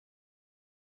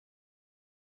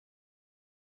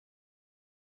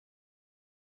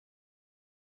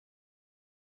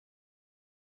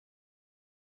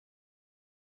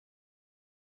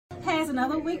Has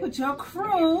another week with your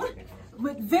crew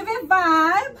with Vivid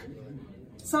Vibe.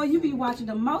 So you be watching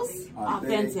the most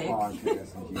authentic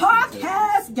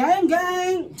podcast gang.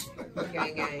 Gang.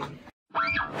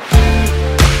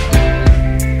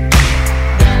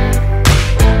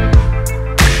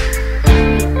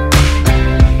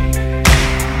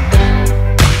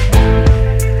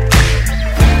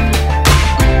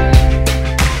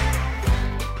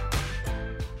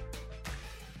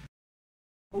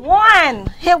 One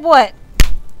hit what?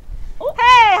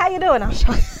 Hey, how you doing? I'm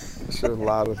sure. Shit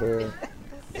loud as hell.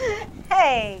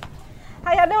 Hey,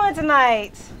 how y'all doing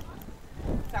tonight?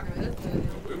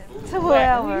 To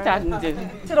whoever.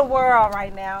 To the world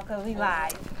right now, because we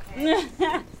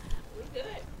live.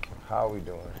 How we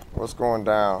doing? What's going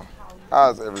down?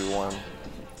 How's everyone?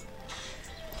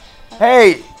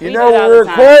 Hey, you know what we're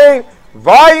recording?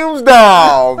 Volumes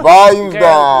down. Volumes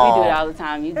down. We do it all the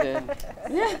time. You good.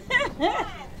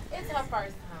 It's her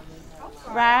first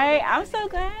time. Right? I'm so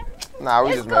glad. Nah,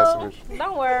 we just messing with you.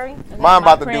 Don't worry. Mine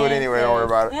about to do it anyway. Don't worry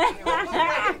about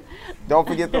it. Don't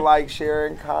forget to like, share,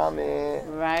 and comment.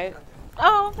 Right?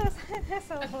 Oh, that's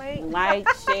so late. Like,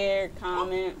 share,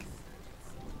 comment,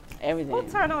 everything. We'll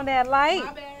turn on that light.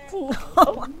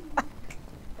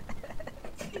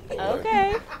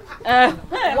 Okay.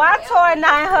 Why Toy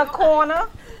not in her corner?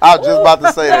 I was just about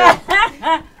to say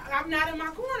that. I'm not in my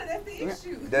corner. That's the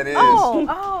issue. That is.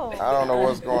 Oh. I don't know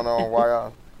what's going on. Why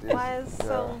y'all? Why is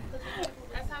so?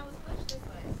 That's how it's pushed this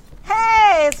way.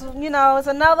 Hey, it's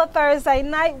another Thursday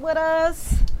night with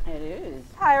us. It is.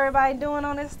 How everybody doing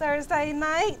on this Thursday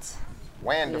night?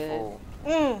 Wonderful.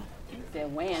 It's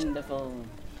wonderful.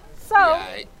 So,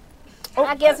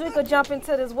 I guess we could jump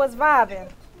into this. What's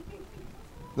vibing?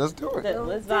 Let's do it.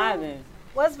 What's vibing?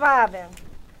 What's vibing?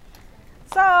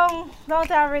 So, the only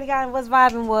thing I really got in what's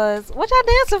vibing was, what y'all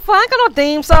dancing for? I ain't got no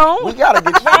theme song. We gotta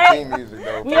get you some theme music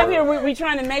though. We up here, we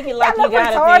trying to make it like you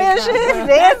got retarded a theme shit. song.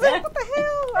 Dancing? What the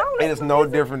hell? I don't It's no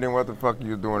different than what the fuck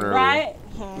you was doing earlier. Right?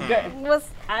 What's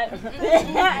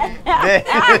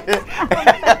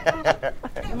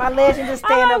my legend just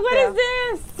stand up what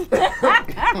there. is this?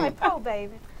 Like, oh,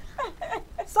 baby.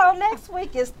 So next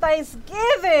week is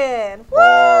Thanksgiving. Woo!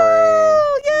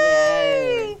 Boring.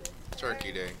 Yay!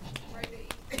 Turkey Day.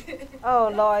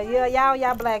 Oh Lord, yeah,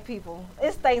 y'all black people.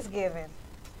 It's Thanksgiving.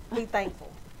 Be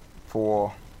thankful.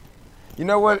 For, you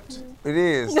know what it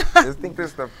is? I think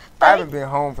this stuff. I haven't been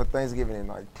home for Thanksgiving in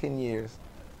like 10 years.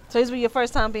 So this will be your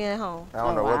first time being home. I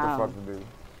don't know wow. what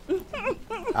the fuck to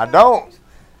do. I don't.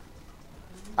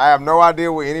 I have no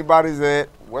idea where anybody's at,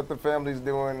 what the family's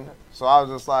doing. So I was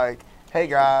just like, hey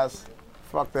guys,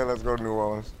 fuck that, let's go to New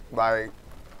Orleans. Like,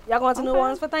 Y'all going to New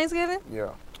Orleans for Thanksgiving? yeah.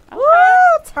 Woo!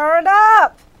 Turned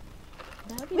up.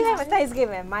 We have a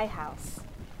Thanksgiving at my house.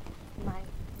 My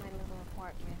little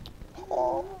apartment.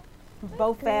 Oh,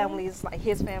 Both families, like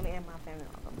his family and my family,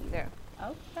 are gonna be there.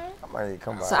 Okay. I might need to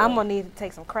come by. So I'm gonna need to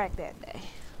take some crack that day.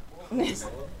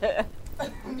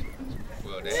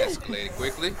 Well, that escalated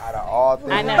quickly. Out of all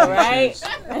things, I know, right?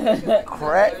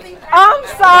 crack. I'm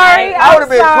sorry. I would have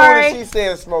been sorry. cool if she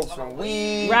said smoke some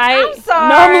weed. Right? I'm sorry.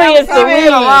 Normally it's the I mean, weed.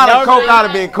 a lot of Normally- coke I'd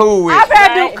have been cool with. I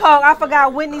better Right. do coke. I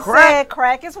forgot Whitney Crack. said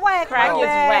crack is whack. Crack My is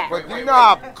bad. whack. But you know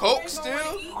how Coke still?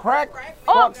 crack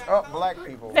fucks up black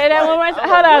people. Say that one more I time. don't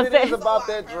Hold know on. what it is about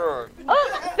that drug.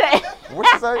 Oh, say-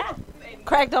 What you say?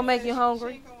 Crack don't make you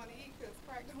hungry.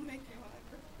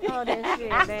 Oh, that shit.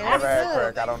 Never That's had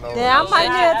good. crack. I don't know. Yeah, I might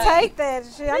need to take that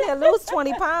shit. I need to lose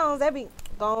 20 pounds. That be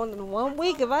gone in 1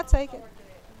 week if I take it.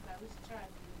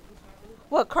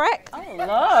 What, crack? Oh,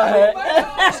 Lord.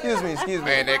 Excuse me.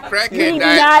 Man, that We crackhead do not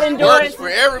diet endorse- works for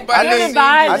everybody. I need- Everybody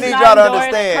I does need not y'all to endorse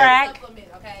understand.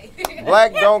 Crack.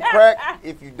 Black don't crack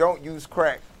if you don't use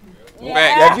crack.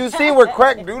 Back. Have you seen what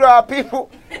crack do to our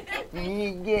people?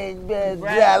 You get bad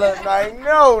jealous. Like,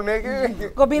 no,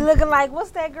 nigga. Gonna be looking like, what's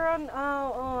that girl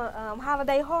on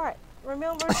Holiday Heart?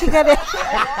 Remember? She got it.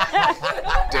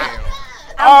 Damn.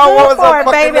 I'm what good was for her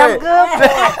it, baby. I'm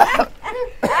fucking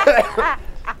good for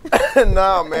it.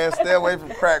 Nah, man, stay away from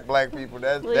crack, black people.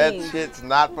 That Please. shit's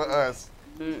not for us.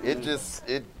 It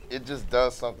just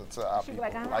does something to our people.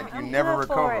 like, Like you I'm never good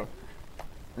for recover. it.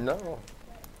 No.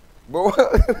 But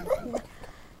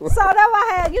So that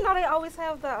I had, they always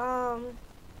have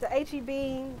the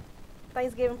HEB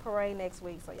Thanksgiving parade next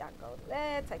week. So y'all can go to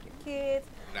that, take your kids.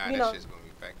 Nah, You that know- shit's gonna be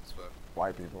packed as fuck.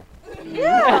 white people.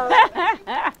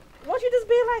 Yeah. Won't you just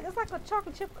be like, it's like a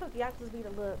chocolate chip cookie. Y'all just be the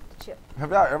little chip.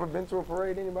 Have y'all ever been to a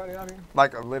parade? Anybody out here?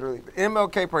 Like literally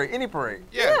MLK parade, any parade.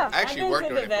 Yeah, Yeah. I actually worked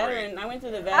on that parade. I went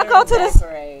to the I veteran go to this-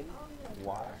 parade.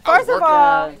 Why? I was First of working-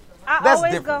 all, I That's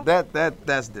always different. go.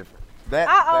 That's different.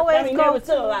 I always I mean, go there was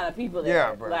still a to, lot of people there.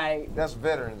 Yeah, bro. Like, That's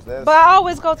veterans. That's but I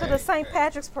always go to the St.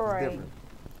 Patrick's parade.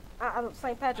 different.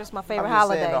 St. Patrick's my I'm favorite just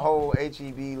holiday. saying the whole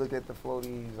HEB, look at the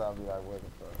floaties. I'll be like, what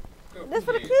the fuck? This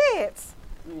for the kids.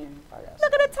 yeah. I got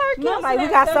Look at the turkey. Most Like of we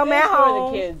that got stuff some is at for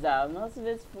home. the kids, though. Most of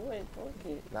it's for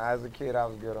kids. Nah, as a kid, I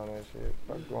was good on that shit.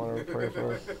 Fuck going to pray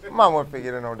for us. Mom wasn't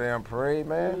figuring no damn parade,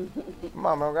 man.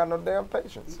 Mom don't got no damn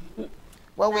patience.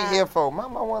 What we here for?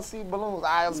 Mom, I want to see balloons.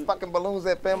 I was fucking balloons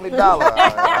at Family Dollar. Boy,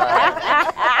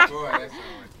 that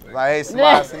sounds Like, hey,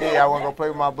 somebody see, I want to go play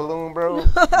with my balloon, bro. You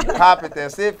pop it,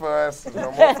 that's it for us.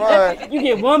 No more fun. You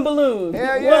get one balloon.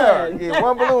 Hell yeah. One. You get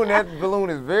one balloon. That balloon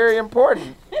is very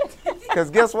important. Because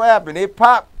guess what happened? It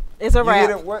popped. It's a You hit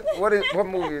wrap. it, what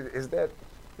movie is that?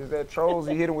 Is that Trolls?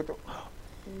 You hit it with the...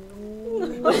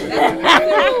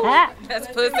 That's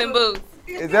Puss in Boots.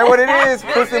 Is that what it is?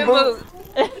 Puss in Boots?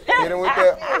 Hit him with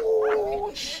that.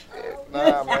 Oh, shit.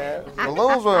 Nah, man.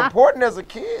 Balloons were important as a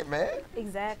kid, man.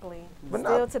 Exactly. But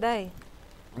Still not- today.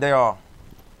 They are.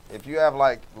 If you have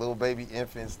like little baby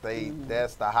infants,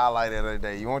 that's the highlight of the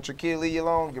day. You want your kid to leave you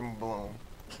alone? Give them a balloon.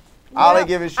 All they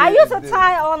give a shit. I used is to this.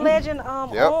 tie on Legend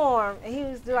Yep. arm, and he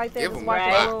used to do like that. Give Just them watch a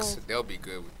the Right. box. balloons. They'll be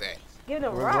good with that. Give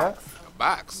them What's rocks. A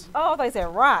box. Oh, they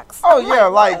said rocks. Oh yeah,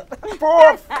 like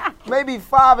 4, maybe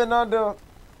 5 and under.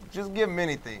 Just give them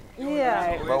anything. Yeah.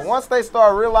 Right. But once they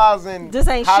start realizing This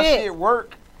ain't how shit. shit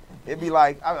work, it be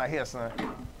like, I'm like, here, son.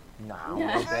 Nah, I don't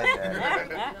want that.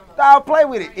 Dad. I'll play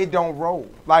with it. It don't roll.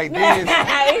 Like then it's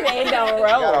It don't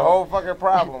got a roll. whole fucking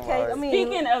problem. Okay, like. I mean,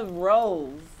 Speaking of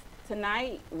rolls,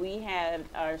 tonight we had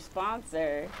our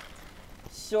sponsor,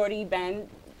 Shorty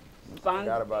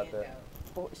Forgot about that.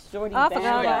 Shorty I forgot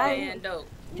about Bando. it. And dope.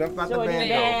 Jump out Shorty the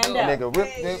bando. Bando. Nigga, whip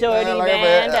this Shorty man like a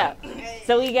Bando. bad-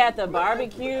 So we got the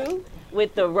barbecue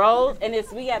with the rolls, and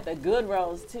we got the good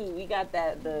rolls too. We got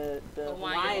that the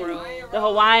Hawaiian roll. the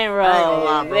Hawaiian I ain't gonna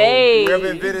lie, roll. bro. Hey. Whoever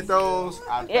invented those,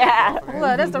 I thank Yeah. them for that.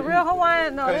 Look, that's the real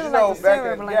Hawaiian. No, Cause it you was know, like the back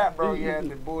syrup at the blend. Gap, bro, you had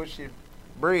the bullshit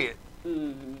bread.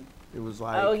 Mhm. It was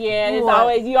like, Oh yeah, and it's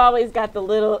What? you always got the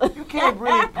little. you can't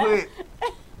really put,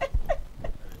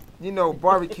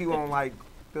 barbecue on like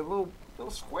the little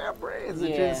square breads.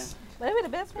 It Yeah. just, Maybe the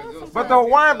best one. sometimes. but the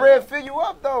Hawaiian bread fill you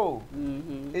up though.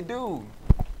 Mhm. It do.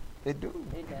 It do.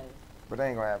 It does. But they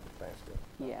ain't gonna have the Thanksgiving.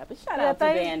 Yeah, but shout Yeah, out to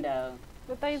thank- Bando.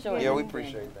 The Thanksgiving. Yeah, we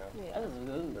appreciate that. Yeah. That was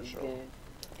For sure. good.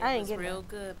 I ain't It's getting real none.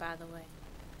 good, by the way.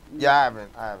 Yeah, I haven't.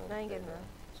 I ain't getting none.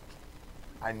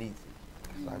 I need to.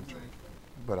 'Cause I'm drunk.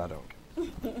 But I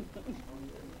don't.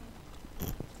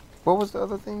 What was the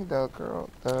other thing? The girl,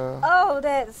 the... Oh,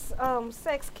 that's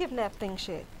sex kidnapping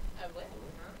shit.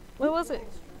 What was it?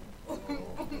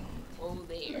 Oh,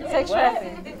 there. Sex What?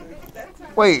 trafficking.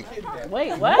 Wait, Wait,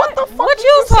 what? what the fuck? What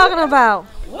you was talking about?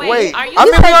 Wait, are you, I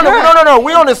mean, say girl. no,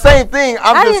 we on the same thing.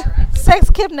 I I'm just, didn't, sex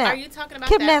kidnap. are you talking about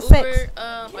Kidnap that Uber sex.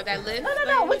 or that Lyft?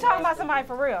 No, we talking about somebody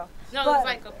for real. No, but- it's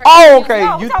like a person. oh, okay,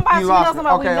 No, we you talking about lost me.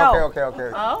 somebody we know.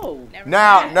 Okay. Oh. Never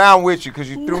Now mind. I'm with you because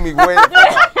you threw me way.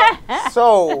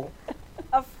 So,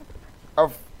 A f- a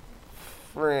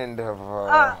friend of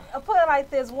I put it like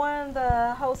this: one of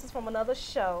the hosts from another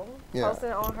show Yeah.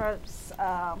 posted on her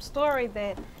story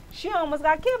that she almost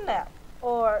got kidnapped,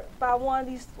 or by one of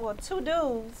these, or two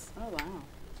dudes Oh wow.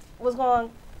 was going,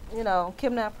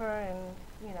 kidnap her and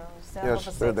sell her for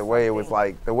just sex. the way it was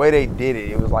like the way they did it.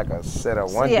 It was like a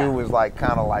setup. One Yeah. dude was like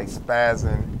kind of like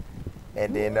spazzing,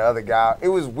 and then the other guy. It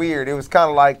was weird. It was kind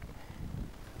of like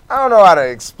I don't know how to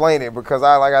explain it because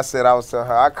like I said, I was telling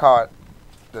her I caught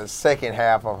the second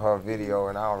half of her video,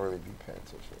 and I don't really be paying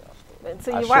attention.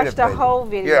 So I you should've watched the paid whole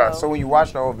video. Yeah, so when you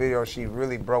watch the whole video, she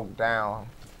really broke down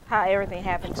how everything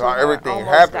happened to how her. everything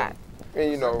almost happened.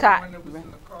 And Got.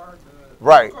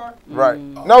 right.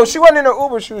 No, she wasn't in the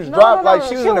Uber. She was No, driving, no, like no,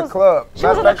 she was she in the was- club. she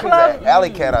was in Matter of the fact, she was club. at Alley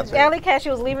Cat, I think. Alley Cat, she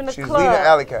was leaving the She was club. leaving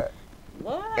Alley Cat.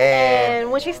 What?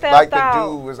 And when she stepped like the out,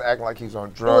 dude was acting like he's on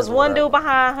drugs. there was or one whatever. dude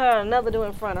behind her, another dude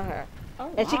in front of her. Oh,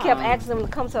 And she kept wow. asking them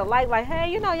to come to the light, like,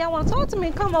 hey, y'all want to talk to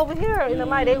me? Come over here. In the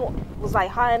light, they was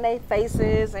like hiding their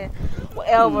faces and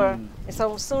whatever. And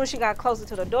so as soon as she got closer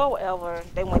to the door, whatever,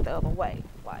 they went the other way.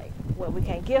 Like, well, we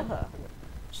can't get her.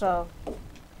 So,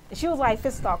 and she was like,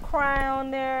 fist start crying on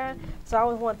there. So I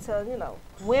always want to,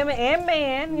 women and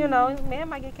men, men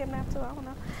might get kidnapped too. I don't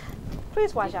know.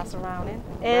 Please watch y'all surrounding.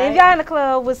 And if y'all in the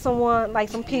club with someone, like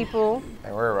some people,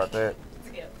 Ain't worry about that.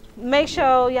 make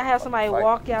sure y'all have somebody Like-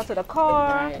 walk y'all to the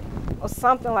car Right. or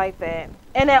something like that.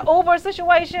 And that Uber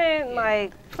situation,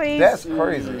 like, please That's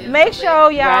crazy. make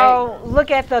sure y'all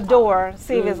look at the door,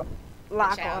 see if it's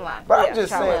locked or Child unlocked. But Yeah, I'm just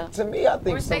child saying, lock. to me, I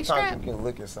think Or stay sometimes strapped. you can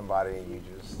look at somebody and you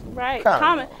just Right. kind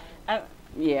Comment. of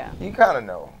Yeah. you kind of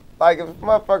know. Like if a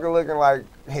motherfucker looking like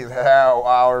he's how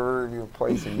our review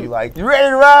place and you like, you ready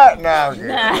to ride? Nah, I'm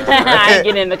good. I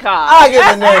get in the car. I'll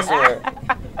get the next one.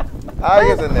 I'll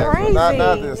get the next Crazy. one.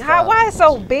 Not this time. Why it's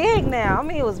so big now? I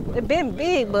mean, it been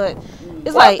big, but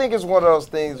it's Well, I like, think it's one of those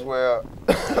things where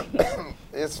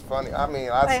it's funny. I mean,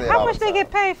 I say it how all much the they time.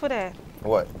 get paid for that?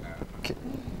 What?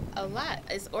 A lot.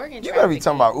 It's organ You better be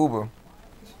trafficking. talking about Uber.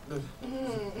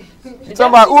 You talking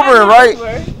about Uber, right?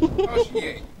 Oh, she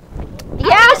ain't.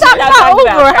 Yeah, I'm talking Y'all about talking Uber.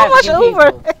 about How much trafficking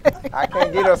Uber? I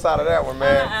can't get us out of that one,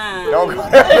 man. Uh-uh. Don't go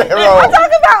down that I'm road.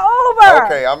 talking about Uber.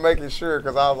 Okay, I'm making sure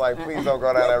because I was like, please don't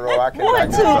go down that road. I can't.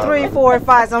 1, 2, 3, 4,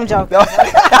 5. I'm joking.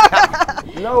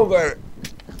 No, but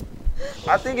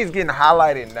I think it's getting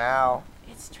highlighted now.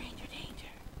 It's stranger danger.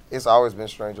 It's always been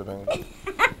Stranger Danger.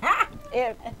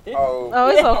 Oh, Oh,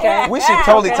 it's okay. we should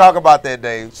totally talk about that,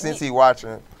 Dave, since he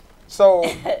watching. So,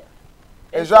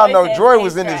 as y'all know, Joy said Joy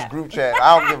was in face this trap. group chat.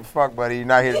 I don't give a fuck, buddy. You're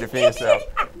not here to defend yourself.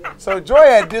 So, Joy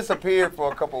had disappeared for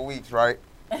a couple weeks, right?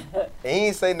 And he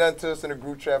ain't say nothing to us in the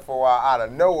group chat for a while out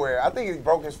of nowhere. I think he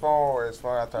broke his phone or his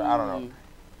phone out there. I don't know.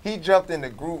 He jumped in the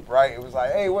group, right? It was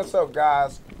like, hey, what's up,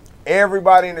 guys?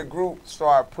 Everybody in the group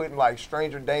started putting like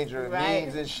Stranger Danger Right.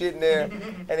 memes and shit in there.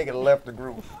 And nigga left the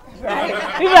group. Right?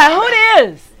 People like, who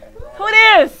this? Who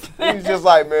this? He was just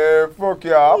like, man, fuck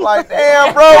y'all. I'm like,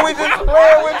 damn, bro, we just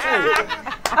playing with you.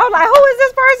 I'm like, who is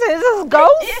this person? Is this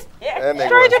Ghost? That nigga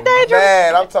Stranger was Danger?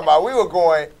 mad. I'm talking about we were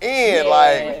going in,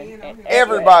 like,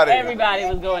 everybody. Everybody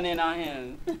was going in on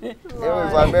him. It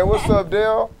was like, man, what's up,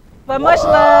 Dale? But much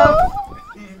love.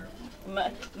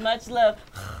 Much love.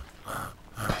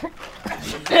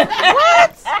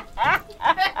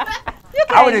 You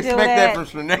I would can't do expect that from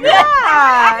Chanel. God, I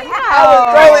would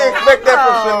totally expect that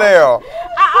from Chanel.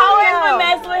 I always would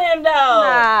mess with him though.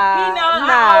 Nah, He know I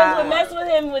nah. always would mess with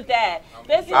him with that.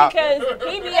 Especially because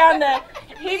he be on the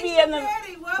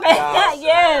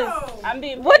yes. I'm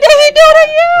being What did he do to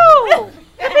you?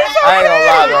 I ain't gonna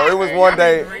lie, though. It was one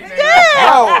day.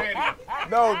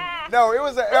 No, it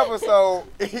was an episode.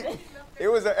 It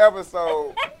was an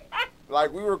episode.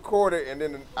 Like, we recorded, and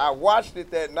then I watched it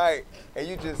that night, and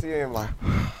you just hear him like,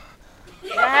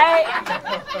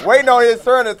 right. waiting on his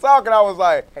turn to talk, and I was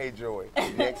like, hey, Joey,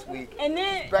 next week, And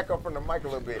then back up from the mic a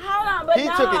little bit. hold on, but He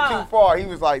no. took it too far. He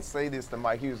was like, say this to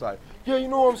Mike. He was like, yeah, you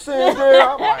know what I'm saying,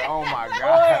 girl? I'm like, oh, my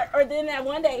God. Or then that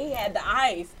one day he had the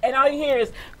ice, and all you hear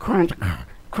is crunch,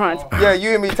 crunch. Yeah,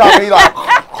 you hear me talking, he like,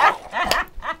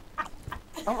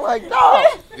 I'm like, no.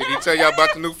 Did he tell y'all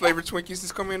about the new flavor Twinkies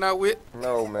he's coming out with?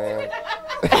 No, man.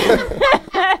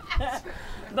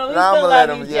 But we Nah, still I'ma love let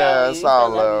you, him- Joey. yeah, We it's still all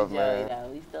love love, you, man. Joey, though.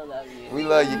 We still love you. We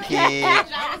love you, kid. I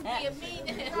was being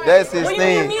mean. That's his When you be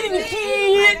thing. meeting the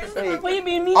kids. When you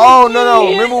be meeting Oh, the no.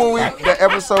 kids. Remember when the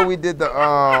episode we did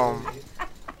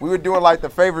we were doing like the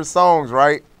favorite songs,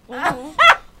 right?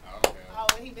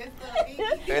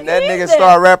 And that nigga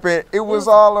started rapping. It was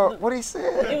all what he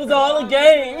said. It was all a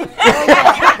game.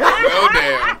 Well,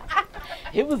 damn.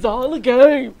 It was all a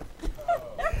game.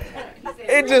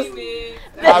 It just,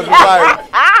 I was just like,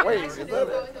 wait, is that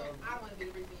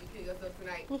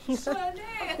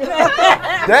it?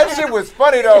 That shit was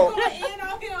funny though.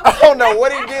 I don't know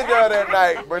what he did the other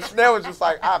night, but Chanel was just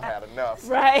like, I've had enough.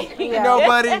 Right. You know,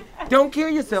 buddy, don't kill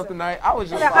yourself tonight. I was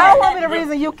just I don't like, want to be the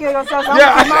reason you kill yourself. So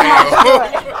yeah.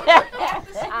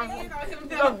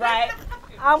 Right.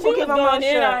 I'm She going was to keep my going mouth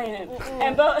in on shut. him.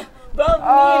 And both me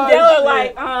Oh, and Dale are shit.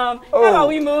 like, how Oh. about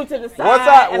we move to the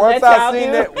side? Once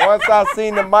I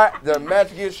seen the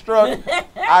match get struck,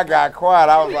 I got quiet.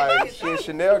 I was like, shit,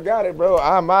 Chanel got it, bro.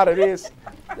 I'm out of this.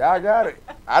 Y'all got it.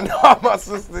 I know how my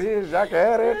sister is. Y'all can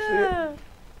have that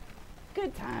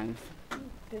Good times.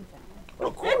 Good times. shit.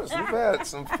 Of course, we've had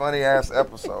some funny ass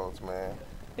episodes, man.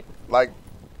 Like,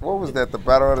 what was that? The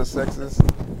Battle of the Sexes?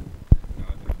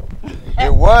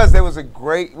 It was a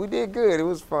great, we did good. It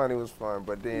was fun.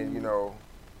 But then, you know,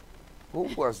 who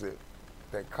was it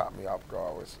that caught me off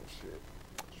guard with some shit?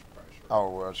 Oh,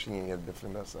 well, she ain't here to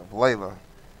defend herself. Layla.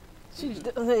 She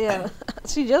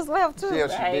just left too. Yeah,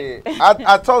 she Right. did.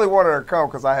 I totally wanted her to come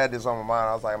because I had this on my mind.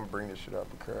 I was like, I'm going to bring this shit up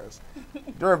because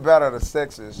during Battle of the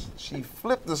Sexes, she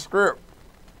flipped the script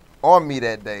on me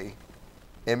that day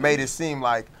and made it seem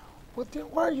like, well, then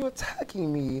why are you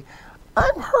attacking me?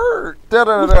 I'm hurt.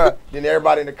 Da-da-da-da. Then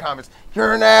everybody in the comments,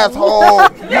 you're an asshole.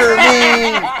 You're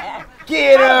mean.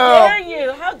 Get How him. dare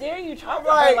you? How dare you talk to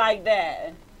Right. her like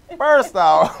that? First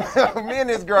off, me and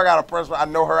this girl got a personal. I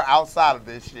know her outside of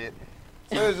this shit.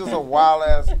 So it was just a wild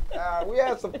ass. We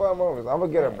had some fun moments. I'm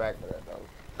gonna get her back for that though.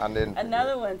 I didn't. forget.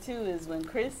 Another one too is when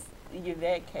Chris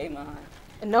Yvette came on.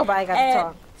 And nobody got to And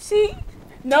talk. she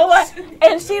No one,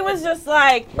 and she was just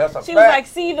like, That's a she was fact. like,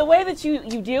 see, the way that you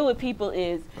deal with people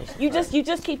is you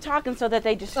just keep talking so that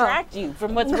they distract you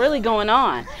from what's really going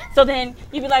on. So then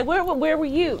you'd be like, where were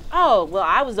you? Oh, well,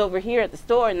 I was over here at the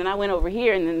store, and then I went over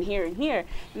here, and then here and here, and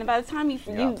then by the time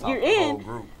you're in,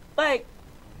 like,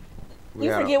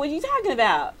 you forget what you're talking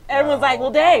about. Everyone's like,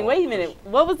 well, dang, wait a minute,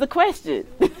 what was the question?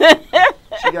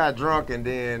 She got drunk and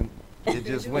then it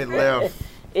just went left.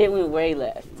 It went way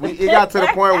left. It got to the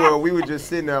point where we were just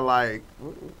sitting there like,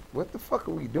 what the fuck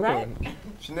are we doing? Right.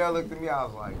 Chanel looked at me, I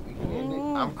was like, we can end it.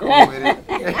 I'm cool with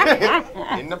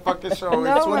it. In the fucking show,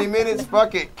 it's 20 minutes,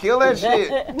 fuck it, kill that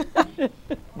shit.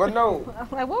 But no, I'm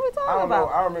like, what are we I talking don't know,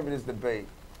 about? I remember this debate.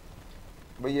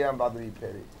 But yeah, I'm about to be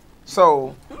petty.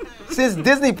 So, since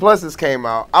Disney Plus has came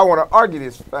out, I want to argue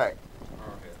this fact.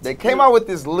 They came out with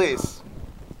this list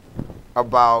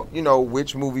about, you know,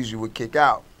 which movies you would kick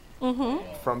out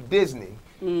from Disney.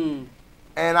 And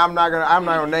I'm not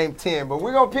gonna name 10, but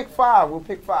we're gonna pick 5. We'll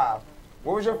pick 5.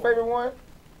 What was your favorite one?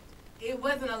 It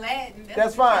wasn't Aladdin.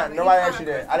 That's fine. Nobody asked you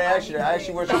that. I didn't ask you that. I asked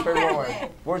you what's your favorite one.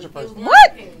 What was your first one?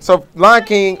 What? So Lion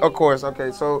King, of course.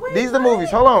 Okay, so these are the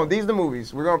movies. Hold on, these are the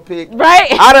movies. We're gonna pick.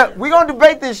 Right. We're gonna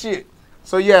debate this shit.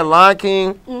 So yeah, Lion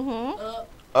King,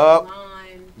 Up,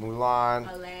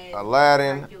 Mulan,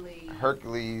 Aladdin,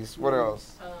 Hercules. What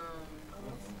else?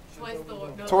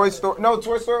 Toy Story. No,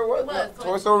 Toy Story. What? No,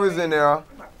 Toy Story was in there.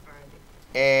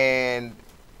 And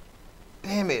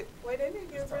damn it. Wait, they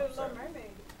didn't get rid of Little Mermaid.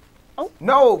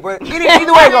 No, but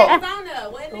either way go.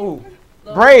 Ooh,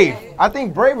 Brave. I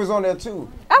think Brave was on there too.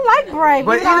 I like Brave.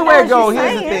 But You don't either know way what it go, she's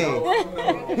here's the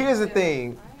saying. thing. Here's the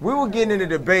thing. We were getting in a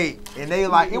debate, and they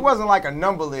like, it wasn't like a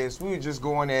number list. We were just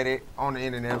going at it on the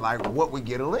internet, like what would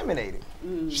get eliminated.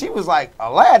 She was like,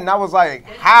 Aladdin. I was like,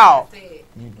 how?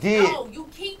 You did. No, you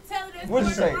keep telling us What'd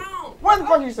you say? wrong. What the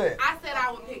fuck you said? I said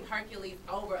I would pick Hercules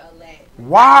over Aladdin.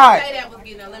 Why? I say that was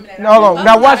getting eliminated. No, hold on.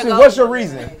 Now watch this. What's your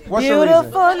reason? What's your reason?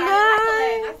 Beautiful I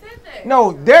night. said that.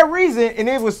 No, their reason, and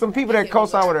it was some people that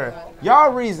co-signed with her.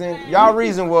 Y'all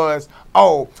reason was,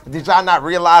 oh, did y'all not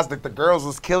realize that the girls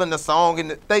was killing the song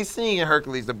and they sing in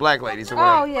Hercules, the black ladies or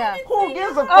whatever? Oh, yeah. Who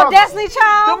gives a fuck? Oh, Destiny The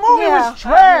Child? movie Yeah. was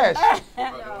trash.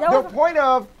 That The was- point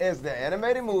of is the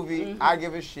animated movie. I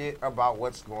give a shit about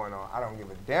what's going on. I don't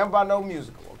give a damn about no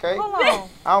musical. Okay, Hold on.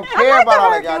 I don't care like about the all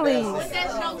that goddamn Hercules. shit.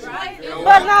 That's your choice.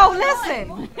 But no, listen.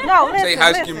 No, listen. Say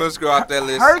High School listen. Musical off that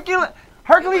list.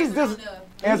 Hercules does,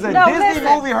 as a No, Disney listen.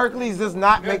 movie, Hercules does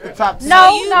not make the top 10. No,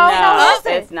 you- no,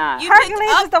 listen. it's not. You Hercules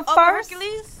picked is the Up over first.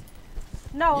 Hercules?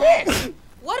 No. Yes.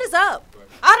 What is Up?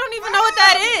 I don't even know what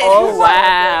that is. Oh,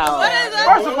 wow. What is Up?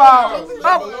 First of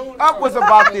all, Up was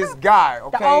about this guy,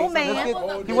 okay? old So man. let's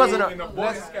get, he wasn't a.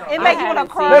 Let's, It makes you want to haven't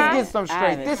cry. let's get some I straight.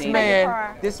 haven't This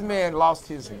seen it. man lost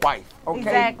his wife, okay?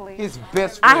 Exactly. His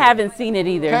best I friend. haven't seen it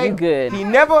either. Okay? You good? He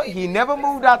never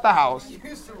moved out the house.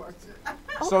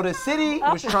 So the city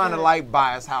was trying to like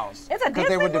buy his house It's a because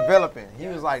they were Disney movie? developing. He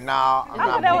was like, nah, I'm I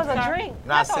thought that was not. a drink.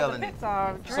 Not I thought selling the it.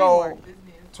 Pixar So DreamWorks.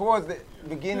 towards the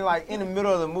beginning, like in the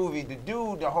middle of the movie, the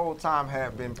dude the whole time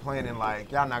had been planning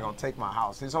like, y'all not gonna take my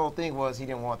house. His whole thing was he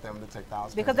didn't want them to take the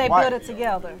house Because his they wife. built it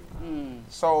together.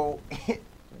 So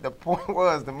the point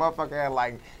was the motherfucker had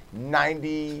like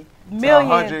 90 to Million.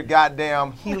 100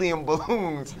 goddamn helium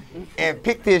balloons and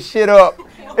picked his shit up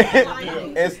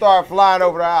and started flying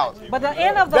over the house. But the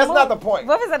end of the That's movie, not the point.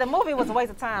 What was it? The movie was a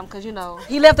waste of time because, you know,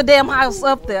 he left the damn house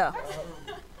up there.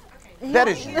 That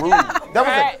is rude. That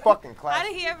was a fucking How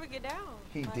classic. did he ever get down?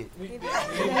 He did. He did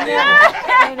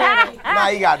it. Nah,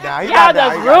 he got down. He Y'all got down.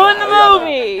 just He got ruined down.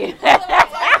 the He got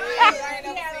down. movie.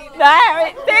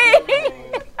 I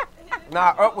haven't seen.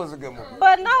 Nah, Up was a good movie.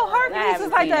 But no, I Hercules haven't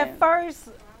is like seen that it. first,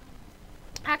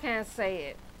 I can't say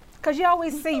it. Because you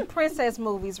always see princess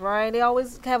movies, right? They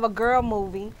always have a girl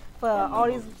movie for all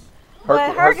these.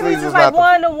 But Hercules is like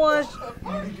one of the ones.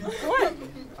 What?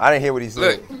 I didn't hear what he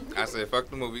said. Look, I said fuck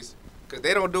the movies. Because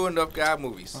they don't do enough guy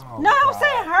movies. Oh, No, I'm God.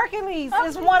 saying Hercules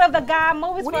is one of the guy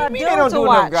movies What for do a you mean dude they don't to do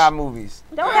watch. enough guy movies?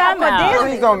 Don't have Come out. for Please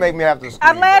Disney. don't make me have to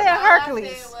scream. Aladdin and All I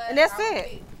Hercules, said was and that's I would it.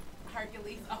 pick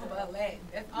Hercules over Aladdin.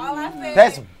 That's all I said.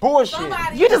 That's bullshit.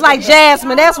 Somebody You just like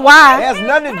Jasmine, that's why. It has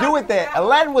nothing to do with that.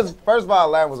 Aladdin was, first of all,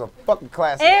 Aladdin was a fucking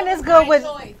classic. And it's good with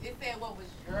choice. It said what was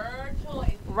your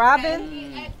choice. Robin.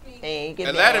 He asked me,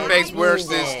 Aladdin makes worse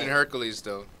sense than Hercules,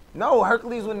 though. No,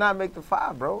 Hercules would not make the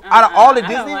 5, bro. Out of all the I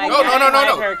don't Disney like movies,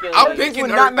 No. Hercules. I'm Hercules picking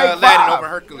would not make Aladdin 5. over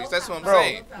Hercules. That's what I'm bro,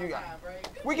 saying.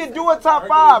 we can do a top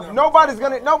 5. Nobody's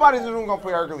even gonna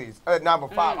put Hercules number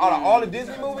 5 out of all the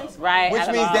Disney movies. Right, Which out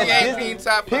of means all that of He ain't Disney, being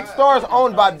top 5. Pixar's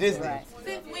owned by Disney.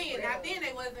 since when? Now then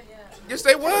they wasn't. Yes,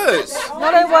 they was.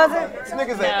 No, they wasn't. This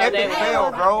nigga's No, an they epic won't.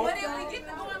 fail, bro. But if we get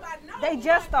to going by no, They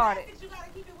just started. you gotta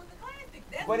keep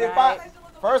But if I,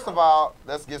 first of all,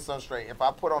 let's get something straight. If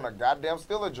I put on a goddamn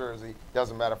Steelers jersey,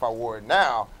 doesn't matter if I wore it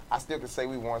now, I still can say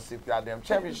we won 6 goddamn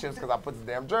championships because I put the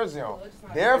damn jersey on.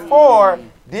 Therefore,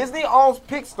 Disney owns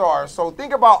Pixar, so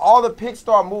think about all the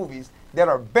Pixar movies that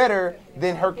are better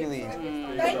than Hercules.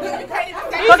 You said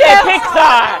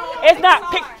Pixar. It's not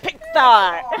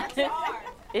Pixar.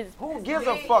 It's Who gives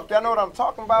a fuck? Y'all know what I'm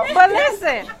talking about? But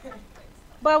listen.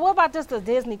 But what about just a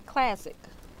Disney classic?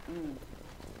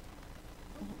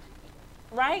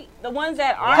 right. The ones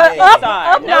that aren't Right.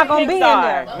 Pixar. Up not gonna be in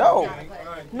there. No,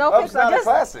 No Up's Pixar. not a Just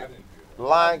classic.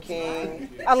 Lion King,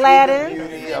 Aladdin,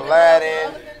 Beauty,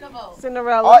 Aladdin.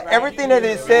 Cinderella. Everything that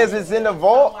it says is in the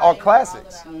vault are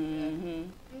classics.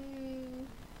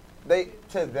 They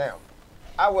to them.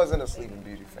 I wasn't a Sleeping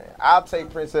Beauty fan. I'll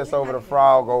take Princess over the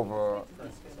Frog over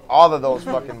all of those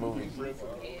fucking movies.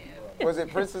 Was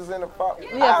it Princess and the Frog?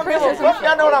 Yeah, Princess and the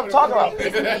Y'all know what I'm talking about.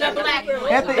 The black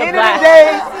one. At the end of the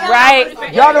day, Right.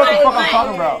 y'all know what the fuck I'm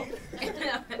talking about.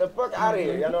 The fuck out of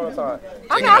here. Y'all know what I'm talking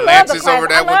about. I mean, Jiggy I love the Alexis over classic.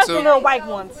 that I one love too. the little white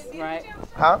ones. Right.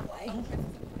 Huh?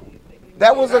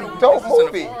 That was a dope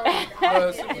movie.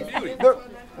 Sleeping Beauty.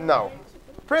 No.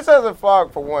 Princess and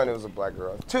Frog, for one, it was a black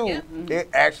girl. Two, it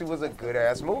actually was a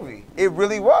good-ass movie. It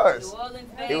really was.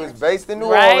 It was based in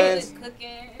New Right. Orleans.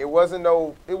 It wasn't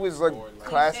it was a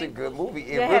classic good movie.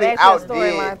 It They had really actually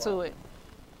a storyline outdid to it.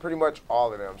 pretty much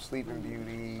all of them. Sleeping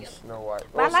Beauty, Snow White.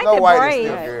 But I Well, like Snow the White Brave.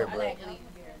 is still good, bro.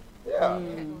 Yeah.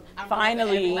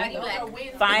 Finally.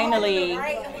 Finally.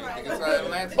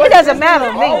 It doesn't matter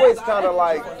to me. Always kind of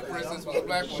like Princess was a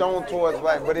black one. shown towards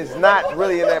black, but it's not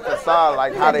really in that facade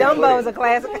like how they Dumbo is put a it.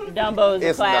 classic. Dumbo is a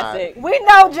It's not. classic. We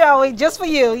know, Joey, just for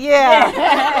you.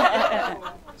 Yeah.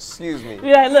 Excuse me.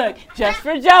 Be like, look, just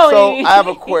for Joey. So I have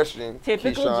a question.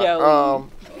 Typical Keyshawn.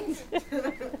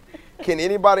 Joey. Can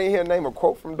anybody in here name a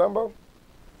quote from Dumbo?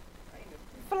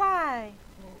 Fly.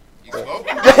 You smoke?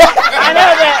 I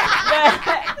know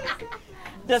that.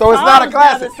 The So it's not a songs,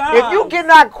 classic. now the If you songs.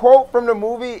 cannot quote from the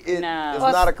movie, it's No.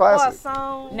 not a Or a classic.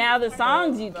 song. Now the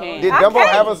songs you can. Did I Dumbo can't.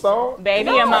 have a song?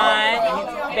 Baby of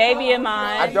mine. Baby of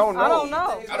mine. I don't know. I don't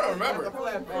know. I don't remember.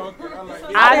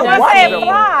 I didn't done watch Say Dumbo.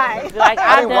 fly. Like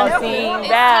I I didn't watch done Dumbo. seen Is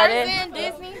about it. Tarzan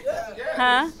Disney?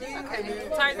 Huh?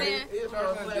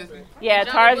 Tarzan? Yeah,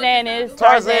 Tarzan is.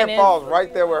 Tarzan is. falls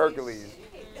right there with Hercules.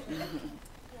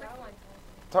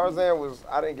 Tarzan was,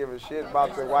 I didn't give a shit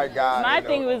about the white guy. My you know.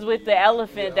 thing was with the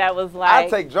elephant that was I'd like,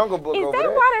 take Jungle Book is over that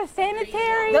there. water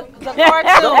sanitary? The Jungle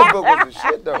cartoon. Book was the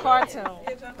shit though. Cartoon.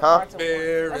 Huh? I think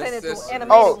it's an animated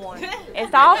Oh. one.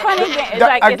 It's all fun and games. It's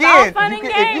like, it's all Again, fun you and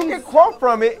can, if you games. can quote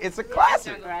from it, it's a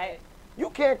classic. Right. You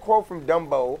can't quote from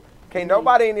Dumbo. Can't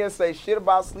nobody in here say shit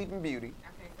about Sleeping Beauty.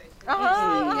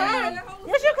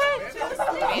 Yes, you can.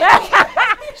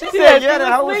 She said said, yeah, she that was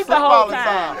hoe was asleep sleep the whole all the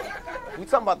time. time. We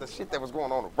talking about the shit that was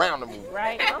going on around the movie.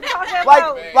 Right. I'm talking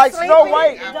about Like Snow Sleeping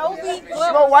White. Beauty.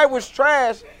 Snow White was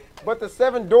trash, but the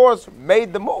Seven Doors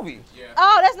made the movie.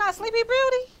 Oh, that's not Sleepy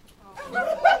Beauty?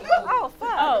 Oh, fuck.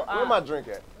 Oh, Where my drink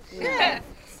at? Yeah.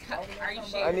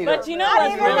 I need but a, you know I what's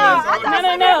didn't even really know. I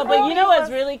thought no. But you Sleeping know what's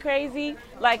Beauty really crazy?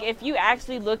 Like if you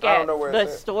actually look I don't at know where the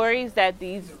it's at. stories that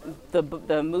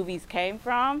the movies came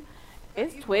from,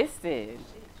 it's twisted.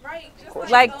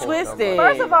 Like twisted.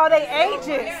 First of all, they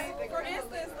ages. For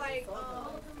instance,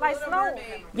 Like Snow.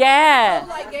 Yeah.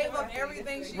 like gave up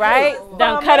everything she Right? was.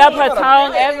 Done cut up her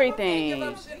tongue, Give everything.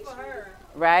 up shit for her.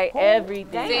 Right?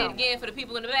 Everything. Say it again for the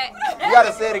people in the back. you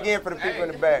gotta say it again for the people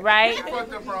in the back. Right? She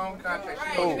fucked up her own contract.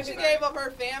 Who? She gave up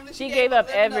her family. She gave up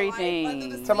everything.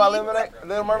 everything. Talking about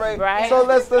Little Mermaid? Right. So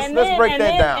let's And break and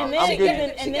that down. And I'm then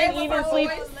getting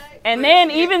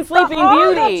even Sleeping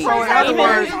Beauty. So in other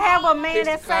words- have a man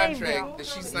that Fixed saved them. contract that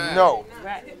she signed. No.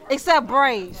 Right. Except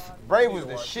Brave. Brave was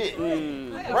the shit.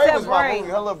 Mm. Brave was my Brave.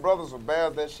 movie. Her little brothers were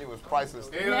bad. That shit was priceless.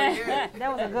 Hell yeah.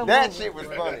 That was a good That movie. shit was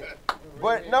funny.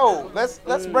 But no,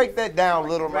 let's break that down,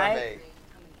 Little Right. Mermaid.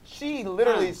 She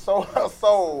literally sold her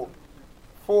soul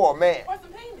for a man.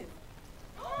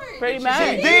 Pretty She much.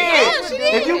 did.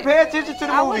 If you pay attention to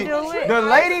the I would movie, do it. the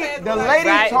lady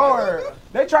Right. told her.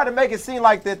 They tried to make it seem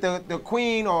like that the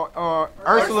queen or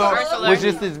Ursula was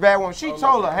just this bad woman. She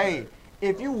told her, hey,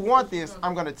 if you want this,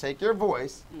 I'm gonna take your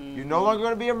voice. You're no longer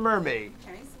gonna be a mermaid.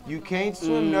 You can't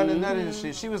swim, none of this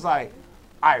shit. She was like,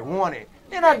 I want it.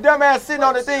 Then her dumb ass sitting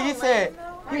on the thing, he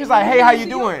was like, hey, how you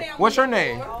doing? What's your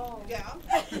name?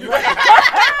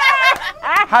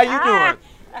 How you doing?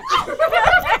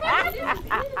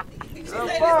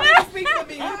 Speak to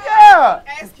me. Yeah.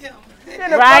 Ask him.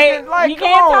 In the Right? fucking, like, You come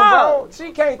can't on, talk. bro.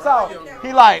 She can't talk.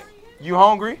 He like, you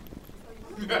hungry?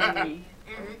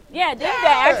 Yeah, didn't they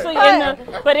actually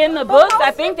in the books?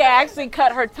 I think they actually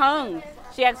cut her tongue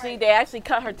they actually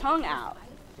cut her tongue out.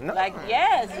 No. Like,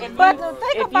 yes. If But you,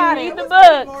 think if about you it. read the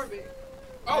book,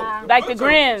 Oh, like the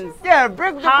Grimms. Yeah, the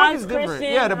book Hans is different.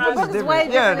 Christian, Yeah, the book Hans is is way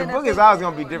different. Yeah, the different book than is the always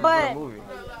gonna be different But- from the movie.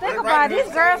 Think about it.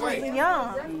 These girls was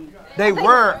young. They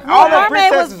were. All the Mermaid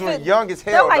princesses was were fit- young as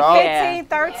They hell, were like dog. 15,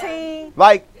 13.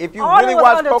 Like, if you All really them was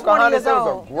watch under 20 Pocahontas, years that was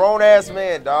old. a grown ass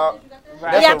man, dog.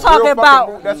 Right. That's Y'all a talking real about-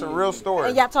 fucking that's a real story.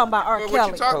 And y'all talking about R. but what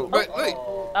Kelly. you talking? But look,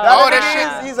 Oh, all yeah.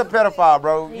 that shit. He's a pedophile,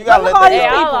 bro. You gotta Look let at all They these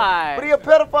that go. people. all are. But he a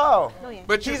pedophile.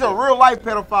 But you, He's a real life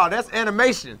pedophile. That's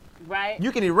animation. Right?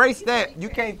 You can erase that. You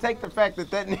can't take the fact that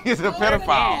nigga's a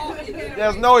pedophile.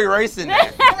 There's no erasing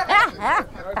that.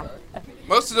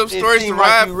 most of those It stories seemed like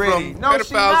derive you ready. from No, she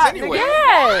pedophiles not, anyway.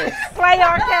 Yes. Play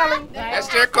R. Kelly. That's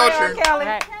their Play R. culture. Kelly.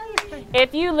 Right.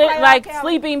 If you look Play like R. Kelly.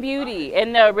 Sleeping Beauty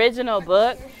in the original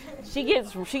book, she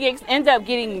ends up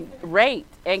getting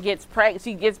raped and gets pregnant.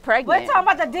 She gets We're pregnant. talking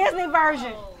about the Disney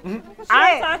version. I'm Shit.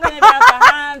 talking about the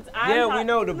Hans.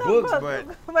 know the books, but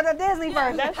But the Disney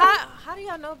version. How do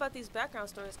y'all know about these background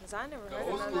stories? Because I never heard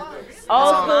of none of this.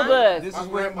 old school books. this is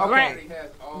where Grimm-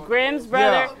 Grimm's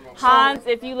brother Hans.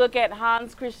 If you look at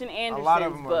Hans Christian a lot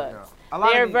of Andersen's them are. books, A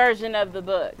lot their of these- version of the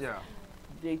book, Yeah.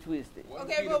 they twisted.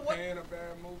 Okay, but what?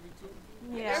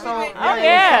 Yeah. So, Oh,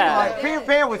 yeah. Like, Peter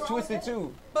Pan was twisted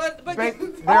too. But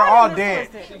They're all dead.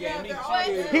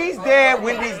 He's dead,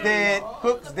 Wendy's dead,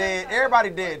 Hook's dead, everybody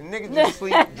dead. Niggas just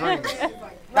sleep, dreaming.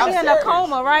 He's in a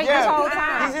coma, right? This whole Yeah,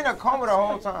 time. he's in a coma the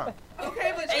whole time.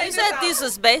 okay, but And check you said this these out.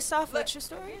 was based off of true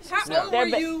stories? How old They're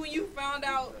were ba- you when you found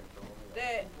out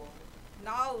that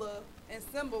Nala and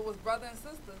Simba was brother and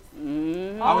sisters?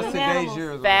 I was today's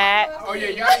years old. Fact. Oh yeah,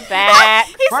 y'all. Fact.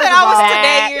 He First said of I was all-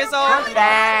 today years old.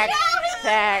 Fact.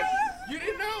 Fact. You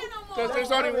didn't know? Because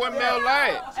there's only one male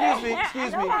lion. Excuse me,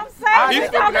 excuse me. I'm saying He's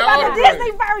we're talking flipping about out the on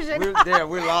Disney version.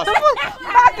 We're lost.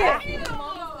 Fuck it.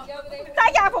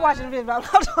 Thank y'all for watching the video. You know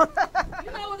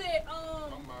that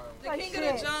the Like King of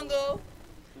shit. the Jungle,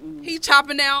 he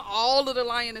chopping down all of the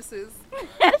lionesses.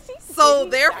 So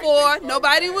therefore,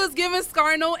 nobody was giving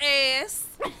Scar no ass.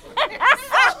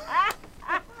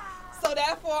 So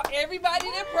therefore, everybody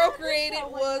that procreated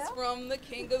was from the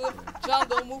King of the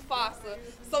Jungle, Mufasa.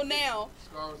 So now,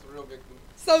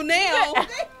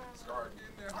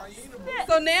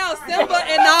 so now Simba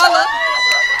and Nala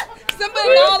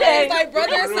is like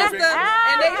brother and sister,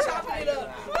 and they chopping it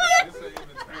up.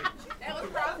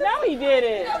 No, he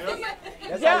didn't.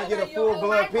 That's how you get a full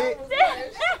blood pit.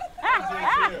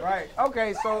 Right.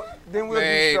 Okay, so then we'll do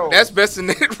Man, shows. that's best in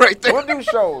it right there. We'll do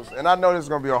shows, and I know this is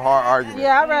gonna be a hard argument.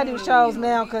 Yeah, I'd rather do shows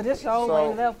now because this show So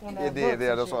went left on that. it did, books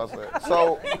yeah, and that's shit. what I said.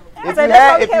 So if So you that's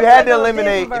had why we if you can't had play to no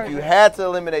eliminate Disney if you version. had to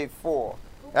eliminate 4,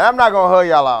 and I'm not gonna hug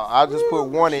y'all out. I'll just put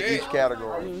 1 in each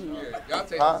category. Y'all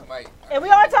take Huh? this mic. And we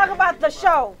only talk about the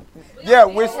show. Yeah,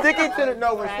 we're sticking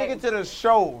to the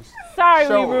shows. Sorry,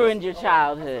 Shows. we ruined your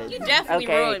childhood. You definitely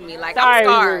Okay. ruined me. Like, Sorry, I'm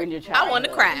we scarred. ruined your I want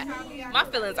to childhood. cry. My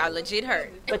feelings are legit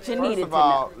hurt. But you First needed of to know.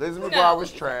 all, Lizzie McGuire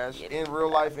was trash in real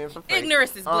life and for fake.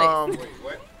 Ignorance is bliss.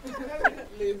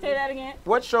 Say that again.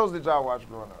 What shows did y'all watch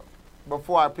growing up?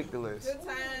 Before I pick the list. Good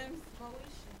times.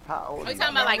 How old? Are are you you?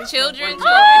 talking about like children?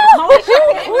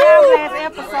 Last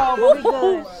episode, but we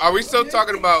good. Are we still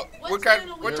talking about what type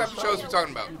of shows we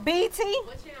talking about? BT?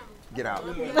 Get out.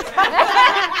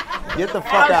 Get the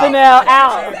fuck out. Chanel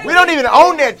out. We don't even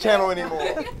own that channel anymore.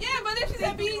 Yeah, but if she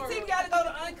said BET, we gotta go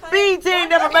to Uncut. BET ain't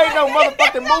never made no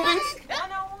motherfucking movies.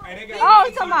 Oh,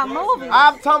 you talking about movies?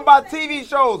 I'm talking about TV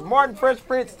shows. Martin Fresh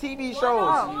Prince TV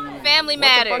shows. Family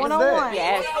Matters. What the fuck is 101.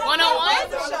 Yes.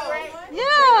 101?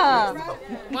 Yeah.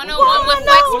 101 with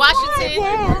Flex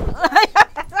Washington.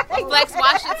 Flex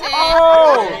Washington.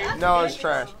 Oh! No, it's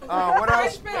trash. What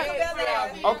else?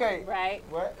 Okay. Right.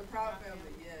 What?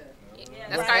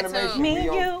 That's Animation. cartoon. Me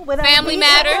and you with Family a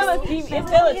Matters. It's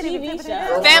still a TV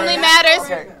show. Family Matters.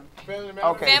 Okay.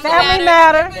 Okay. Family Family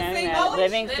Matters. Matter.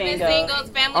 Living Living single. Singles.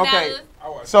 Family Okay. Matters.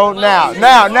 So now,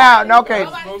 okay.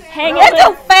 Hanging Let's do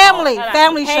with, family.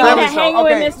 Family show. Family show, hanging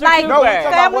okay. with Mr. Like, No, we Cooper. talking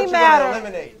about Family what you're Matter. gonna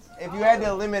eliminate. If you had to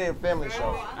eliminate a family show.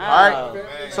 All right.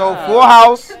 So Full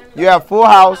House. You have Full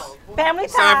House. Family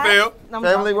Ties. Seinfeld.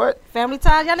 Family what? Family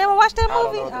Ties. Y'all never watched that I don't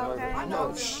movie? know what the Okay. fuck-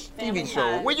 No, TV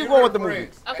show. Where you going with the movie?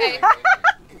 Okay.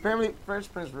 Family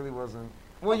Fresh Prince really wasn't.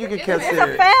 Well, you could consider.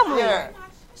 It's a family. Yeah.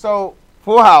 So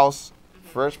Full House,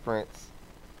 Fresh Prince.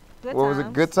 Good What was it?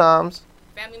 times. Good Times.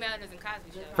 Family Matters and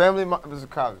Cosby Show. Family was a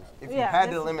Cosby. If you Yeah, had to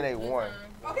that's- eliminate one,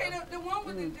 Okay, the one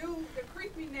with the dude, the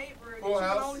creepy neighbor, that Full you can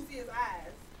House. only see his eyes.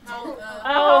 Oh,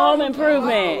 Home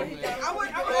Improvement. I would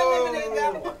eliminate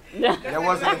that one. that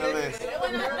wasn't in the list. He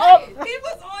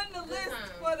was on the list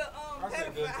for the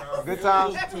pedophile. Good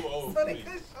Times. So they could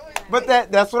show it. But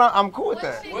that's what I'm cool with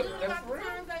that.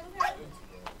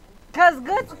 Cause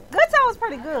Good Time was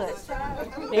pretty good.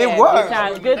 Yeah,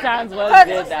 was. Good times was Cause,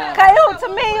 good though.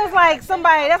 to me, it was like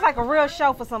somebody that's like a real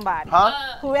show for somebody Huh?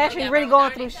 who actually really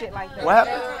going through shit like that. What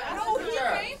happened? No, he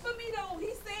came for me though. He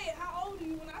said, "How old are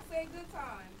you?" When I said good time.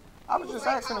 I was just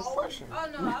asking a question. Oh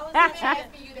no, I was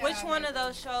asking you which one of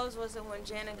those shows was it when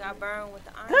Janet got burned with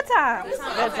the iron? Good Time. Good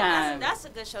time. Good Okay, time. That's a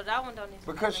good show. That one don't need to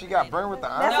be Because she got burned with the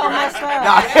That's iron. so messed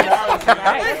up.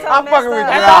 Nah, I'm fucking with you.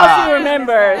 That's all she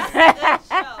remembers. a good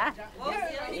show. What was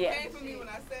the other He Yeah. came for me when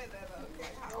I said that. I was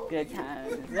like, "How old?" Good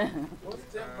times.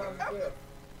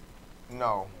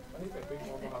 No.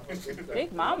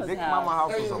 Big Mama's Big house. Mama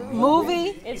House was a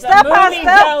Movie. It's Step a by movie,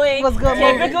 Step Joey. was a good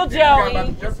movie. Typical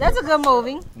Joey. That's a good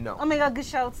movie. No. I mean, a good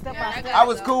show. Step by Step. I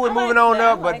was cool with moving on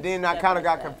that. up, I but like then I Step kind of by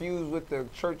got Step. confused with the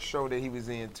church show that he was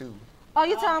in too. Oh,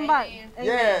 you talking about?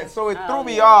 Yeah, so it threw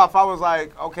me yeah. off. I was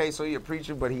like, okay, so he a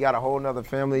preacher, but he got a whole nother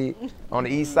family on the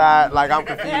east side. Like, I'm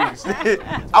confused.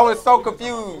 I was so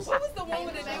confused. What was the one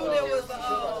with the dude that was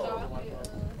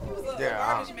Yeah,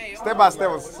 garbage man? Step by Step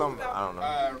was some, I don't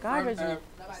know. Garbage.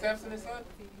 Samson and Son?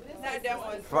 Not that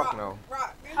one. Fuck Rock. no.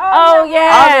 Rock. Oh yeah.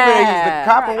 I remember he was the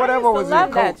cop or whatever was I his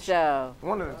love that coach. show.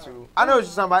 One of the two. I know what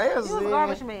you're talking about. It He was a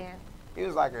garbage was, man. he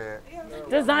was like a,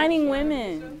 Designing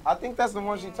Women. I think that's the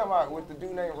one she talking about with the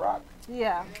dude named Rock.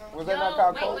 Yeah. Was that not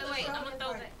called Wait, Coach? wait, wait. I'm gonna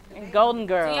throw that. And Golden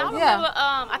Do y'all Girls. remember?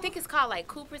 Yeah. I think it's called like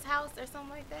Cooper's House or something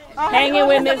like that. Hanging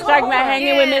with Mr. Talking about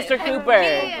Hanging with Yeah. Mr. Cooper.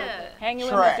 Yeah. Hanging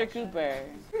with Trash. Mr. Cooper.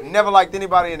 Never liked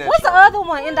anybody in that What's the show. other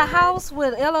one? In the House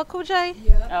with LL Cool J?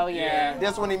 Oh yeah.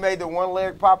 That's when he made the one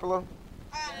leg popular.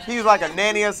 He was like a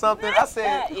nanny or something. I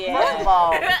said, Yeah. first of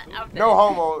all, no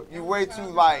homo. You way too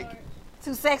like,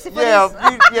 Too sexy for yeah, this?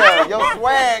 your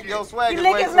swag You is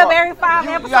lick way his too lip up. every 5 You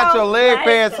episodes? got your leg Right.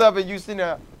 pants up and you sitting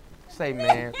there. Say,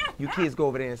 man, you kids go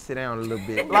over there and sit down a little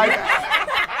bit. Like,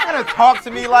 you gonna talk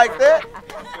to me like that?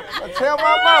 Tell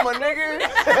my mama, nigga.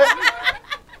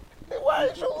 Why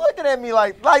are you looking at me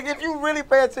like if you really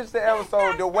pay attention to the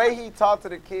episode, the way he talked to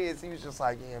the kids, he was just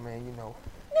like, yeah, man, you know,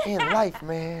 in life,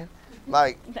 man.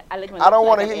 Like, I don't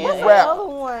wanna hear you What's the rap. other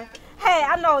one? Hey,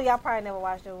 I know y'all probably never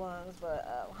watched the ones,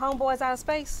 but Homeboys Out of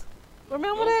Space.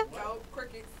 Remember that? No,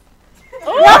 crickets.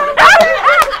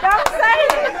 Don't say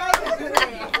it.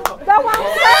 That's what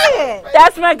I'm saying.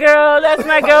 That's my girl. That's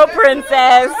my girl,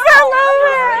 princess. I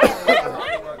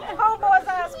Homeboys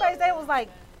Out of Space, they was like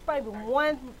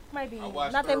maybe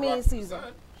not that many seasons. love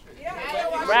it.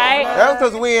 Right? That's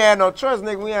because we ain't had no trust,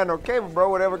 nigga. We ain't had no cable, bro.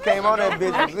 Whatever came on that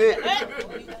bitch was it.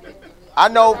 I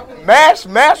know MASH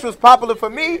was popular for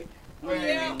me. But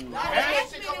then, when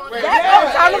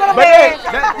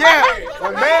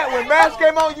MASH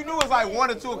came on, you knew it was like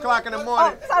 1 or 2 o'clock in the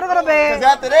morning. Time to go to Because bed.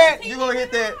 after that, you gonna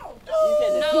hit that. You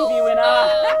said the TV went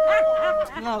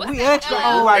off. No, we extra You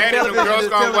old. like And them television Girls is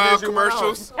Gone Wild television went on.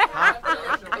 commercials.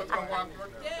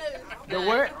 The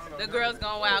what? The Girls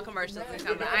Gone Wild commercials and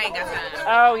coming. I ain't got time.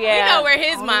 Oh You yeah. know where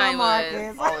his mind was.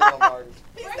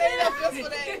 He stayed up just for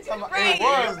that. It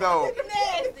was though.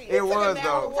 It was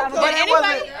though. Time to But go.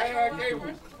 anybody,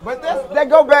 But that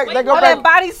go back. Oh, that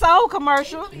Body Soul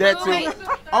commercial. That too.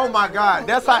 Oh my God.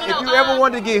 That's how. If you ever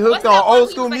wanted to get hooked what's that on one old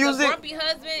who school was like a music, grumpy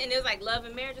husband and it was like Love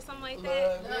and Marriage or something like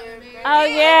that. Oh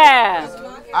yeah.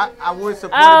 I would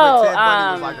support it, but Ted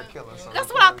Bundy was um, like a killer. So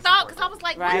That's what I thought because I was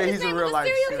like, Right. what Yeah, is he's a name real of life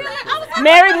serial serial killer? killer. I was like,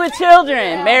 Married with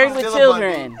Children. Married with Still a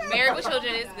Children. Married with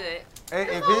Children is good. And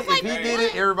if he did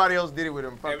it, everybody else did it with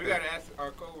him. Hey, Fuck we that. gotta ask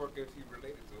our coworker if he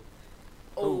related to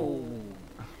him.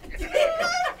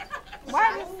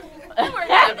 We're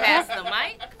gonna pass the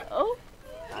mic. Oh.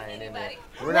 I ain't in there.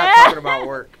 We're not talking about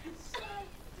work.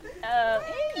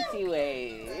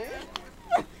 Anyway.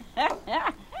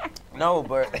 No,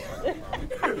 but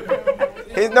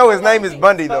his name is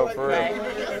Bundy though, for real.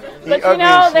 He But you ugly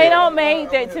know, as they shit. don't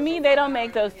make that. To me, they don't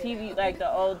make those TV like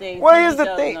the old days. Well, TV here's the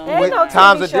shows thing. no Ain't more. With no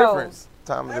times TV are different.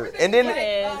 Times are different. And then It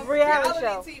is. Reality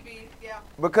show. TV, yeah.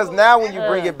 because now when you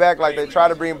bring it back, like they try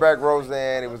to bring back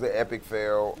Roseanne, it was an epic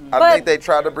fail. I But- think they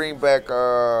tried to bring back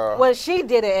Well, she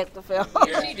did it at the film.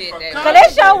 She did that. Cause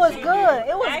that show was good.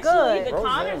 It was Actually, good. the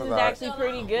Roseanne Connors was is alright. actually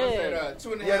pretty good.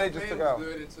 2.5 Yeah, they just Men took was out.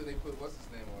 good until they put what's his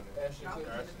name on it.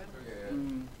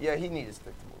 Yeah, he needs to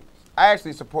stick to movies. I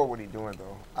actually support what he's doing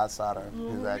though, outside of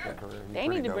his acting career. He's They pretty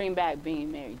need to dope. bring back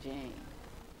Being Mary Jane.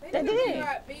 They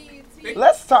did.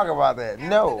 Let's talk about that.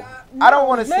 No, I don't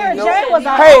want to see Mary no. Jane was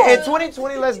Hey, alright. in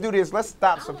 2020, let's do this. Let's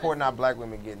stop supporting our black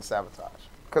women getting sabotaged,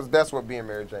 because that's what being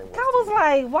Mary Jane I was. was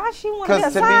like, why she want to be a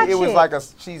Because to side me, it was chick? like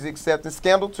she's accepted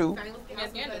Scandal too.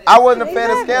 I wasn't a fan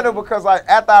of Exactly. Scandal because like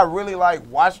after I really like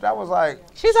watched, I was like,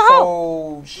 She's a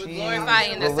hoe. so she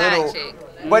Glorifying the side chick.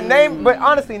 But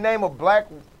honestly, name a black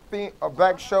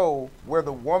black show where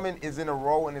the woman is in a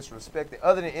role and it's respected,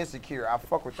 other than Insecure, I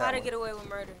fuck with that. How to one. Get Away with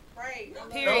Murder. Right.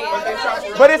 Period.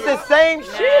 But it's the same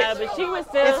shit. Yeah, but she was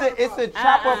still. It's a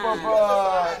chop up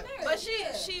of But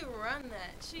she run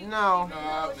that. She no.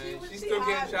 Nah, man, she's still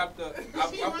getting chopped up. I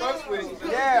fucks with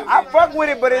it. Yeah, I fuck with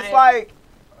it, but it's like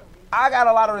I got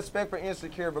a lot of respect for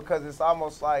Insecure because it's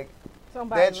almost like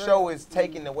that show is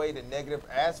taking away the negative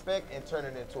aspect and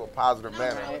turning it into a positive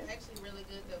manner. That was actually really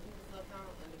good though. People love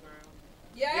Donald Underground.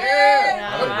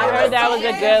 Yeah. I heard that was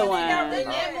a good one.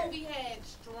 That movie had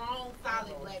strong,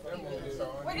 solid black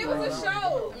people. But it was a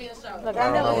show. I mean, a show. Look,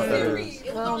 I never Oh, seen okay. it.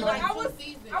 It was only like I 2 was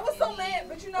seasons. I was so mad,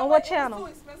 but you know On what? what channel? It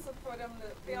was too expensive for them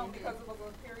to film because it was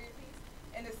a period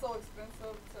piece, and it's so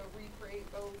expensive to recreate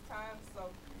those times. So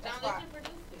that's John why. Legend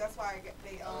produced it. That's why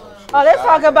they Oh, let's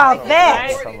talk about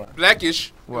that. Blackish.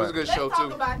 It was a What? good show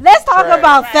too. Let's talk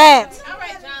about that. All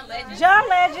right, John Legend. John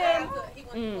Legend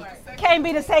He went to can't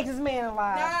be the sexiest man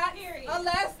alive. Not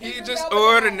unless He it's just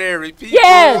Velvet ordinary people.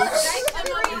 Yes,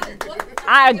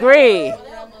 I agree.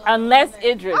 Unless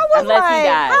Idris, I was unless like, he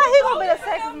died. how he gonna be the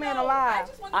sexiest man alive?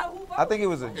 I think it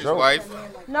was a His joke. wife.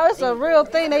 No, it's a real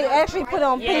thing. They actually put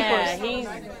on Yeah, papers. he's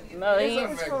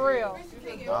It's for real.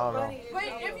 I don't know. But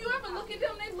if you ever look at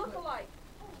them, they look alike.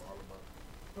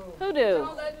 who do?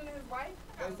 John Legend and his wife.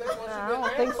 I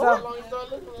don't think so.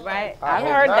 Right, I I've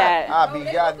hope heard not. that. I'll be They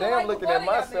look goddamn alike looking before at they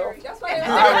got myself. married. That's why they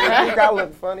I already think I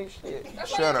look funny. Shit.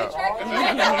 Shut up.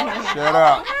 Shut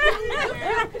up.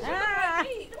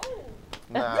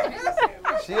 Nah.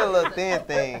 She a little thin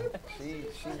thing. She's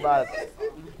about.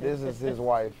 This is his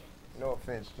wife. No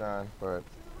offense, John, but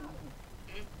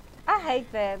I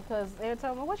hate that because every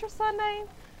time, what's your son name?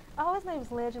 Oh, his name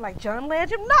is Legend. Like John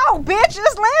Legend? No, bitch,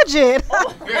 it's Legend.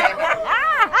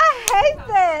 I hate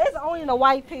that. It's only the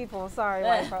white people. Sorry,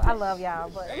 white folks. I love y'all,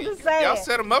 but I'm just saying. Y'all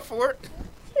set him up for it.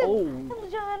 Oh,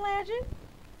 John Legend.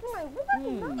 I'm like,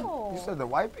 what? No. you said the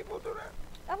white people do that?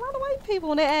 A lot of white people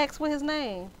when they ask what his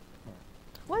name.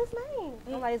 What's his name?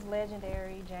 I'm like, it's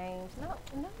Legendary James. No,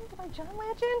 like John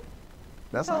Legend.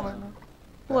 That's all I know.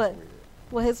 What?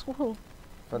 Well, his who?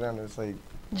 For them to say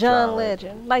John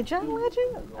Legend. Like John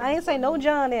Legend? I ain't say no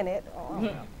John in it.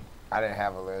 Oh, I didn't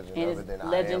have a legend and other it's than I am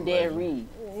legend. legendary.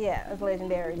 yeah, it's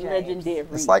Legendary James. Legendary.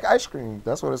 It's like ice cream.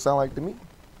 That's what it sounds like to me.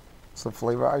 It's a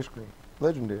flavor of ice cream.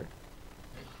 Legendary.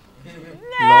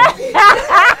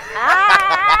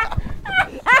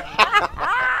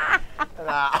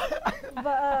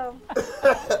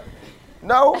 But,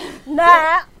 No.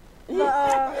 nah. But,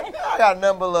 I got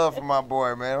nothing but love for my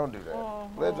boy, man. Don't do that.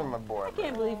 Legend, my boy. I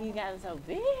can't believe you got so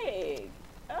big.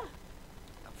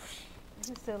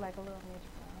 he's still like a little midget.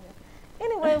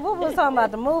 Anyway, what was we talking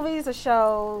about? The movies, the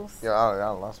shows? Yeah, I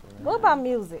lost me. What about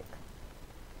music?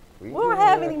 We don't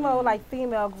have any more like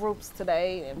female groups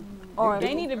today, and R&B.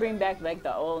 They need to bring back like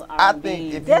the old R&B. I think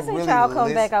if you Destiny really Child come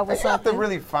listen, back out with they have to something.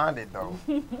 really find it though.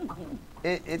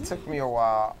 It took me a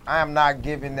while. I am not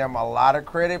giving them a lot of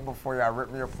credit before y'all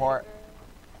rip me apart.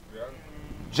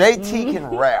 JT can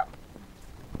rap.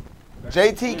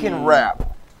 JT can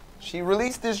rap. She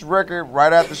released this record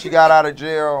right after she got out of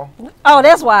jail. Oh,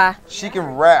 that's why. She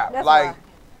can rap. That's like why.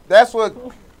 that's what.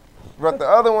 But the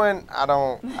other one, I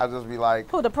just be like,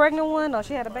 Who, the pregnant one? Or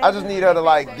she had a baby? I just need her to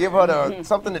like give her the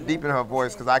something to deepen her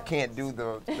voice because I can't do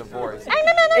the voice. Hey,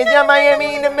 no. Is that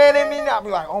Miami in the man in me? I'll be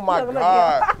like, oh my Look,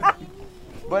 God.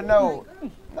 But no,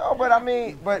 but I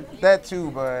mean, but that too,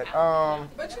 but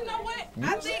But you know what?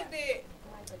 I think that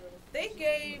they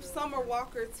gave Summer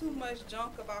Walker too much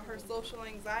junk about her social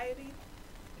anxiety.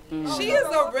 She is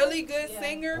a really good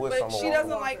singer, Who is but Summer she Walker?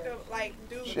 doesn't like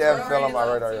to do. she haven't fell on my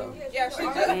radar yet. Yeah, she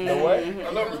just. The what? I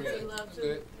love her music.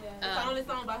 It's the only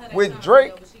song about her that With sounds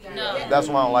Drake? good, but she got No. That's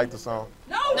why I don't like the song.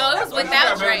 No, No, it was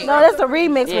without Drake. No, that's the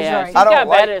remix Yeah, with she's Drake. I don't got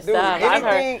like- better dude, stuff. I've heard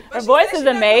anything- her voice is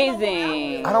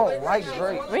amazing. I don't like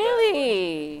Drake.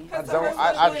 Really? I don't.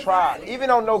 I tried. Even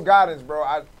on No Guidance, bro.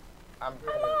 I'm. Come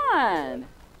on.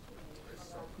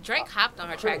 Drake hopped on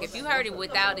her track. If you heard it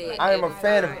without it, I am a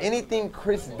fan of anything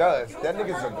Chris does. That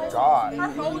nigga's a god.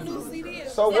 whole new CD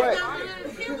is. So what?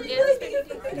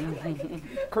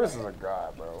 Chris is a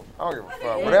god, bro. I don't give a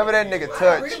fuck. Whatever that nigga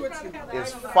touch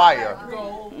is fire.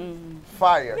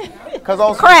 Fire. Cause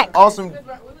on Crack. some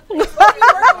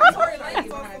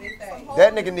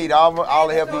that nigga need all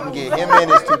the help he can get. Him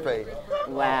and his toupee.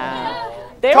 Wow.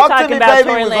 They were Talk to talking Me, about Baby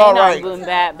Tory was Lane alright. on Boom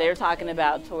Bap. They were talking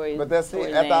about Tory. But that's it.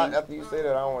 Tory After Lane. you say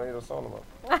that, I don't want to hear the song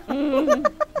no more.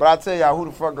 But I tell y'all who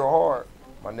the fuck go hard.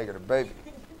 My nigga, the baby.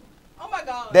 Oh my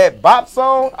God. That bop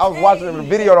song, I was watching the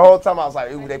video the whole time. I was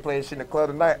like, ooh, they playing shit in the club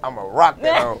tonight. I'ma rock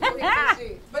that hoe. But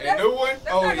The that's new one?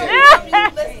 not Oh gonna yeah. be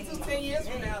something you listen to 10 years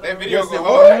from now. That video Yes, go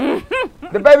it hard.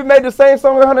 The baby made the same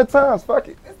song 100 times. Fuck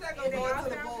it. It's not gonna go into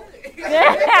the vote.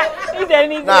 He said he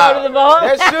needs to Nah, go to the vault.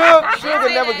 that Suge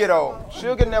can never get old.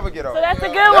 Suge can never get old. So that's a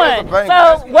good That was a one.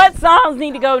 banger. So what songs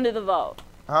need to go into the vault?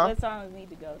 Huh? What songs need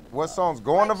to go? To the What songs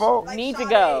go in the vault? Need to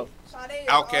go. Sade is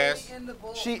Outkast. already in the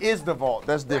vote. She is the vault.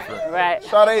 That's different. Right.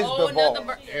 Sade is the vault.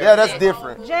 Yeah, that's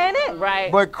different. Janet.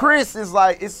 Right. But Chris is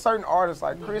like, it's certain artists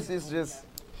like Chris is just,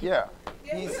 yeah.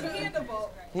 Yeah, He's he in the vote.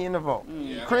 he in the vault.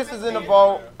 Chris is in the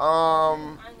vault. I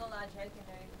ain't gonna lie, Drake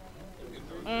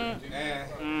and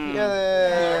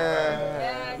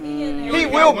Yeah. he in there. He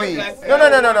will be.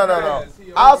 No.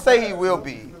 I'll say he will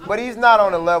be, but he's not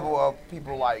on the level of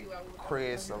people like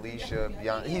Chris, Alicia,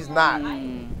 Beyonce. He's not.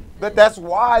 But that's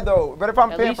why though. But if I'm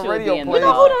paying Alicia for would radio be in the plays, You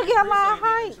know who don't get a lot of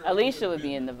hype? Alicia would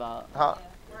be in the vault. huh?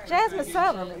 Jasmine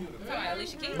Sullivan.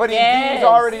 Alicia Keys. But Yes. he's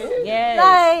already in. Yes.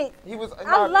 Like, He was.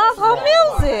 I love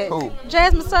her music. Who?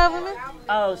 Jasmine Sullivan.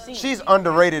 Oh, She's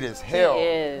underrated as hell. She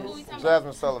is.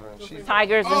 Jasmine Sullivan. She's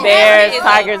Tigers and Bears.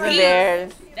 Tigers and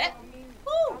Bears.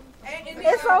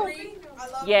 It's so.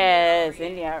 Yes.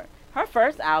 India. Her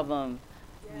first album.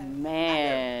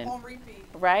 Man. On repeat.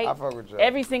 Right? I fuck with Jasmine.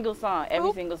 Every single song.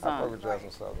 Every single I fuck song. with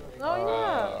Jasmine Sullivan. Oh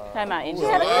yeah. Talking about India.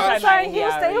 She had a Talking concert about in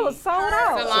Houston. It was sold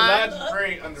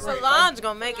out. Solange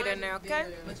gonna make it in there, okay?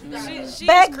 She's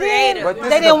Back creative. But this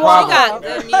They is didn't the want problem. Got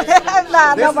good music.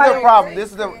 Nah, This is nobody. the problem. This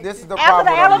is the After problem.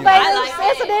 the with music. elevator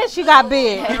incident, she got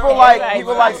big. People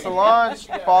like Solange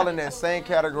fall in that same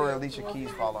category Alicia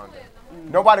Keys fall under.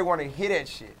 Nobody want to hear that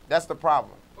shit. That's the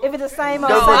problem. If it's the same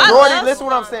The old. I majority, love listen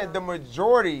what I'm Solange. saying. The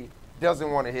majority doesn't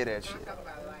want to hear that shit.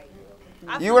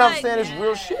 I You feel know what I'm like saying? It's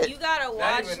real shit. You gotta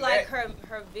watch even like that.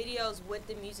 her videos with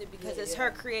the music because it's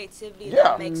her creativity Yeah,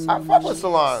 that makes I her fuck with she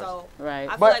Solange. is. So Right. I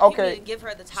feel But, like people okay, need to give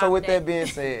her the top. So with that name. being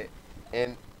said,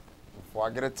 and before I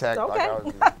get attacked like Okay. I was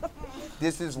doing,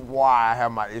 this is why I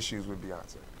have my issues with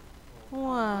Beyonce.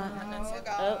 What?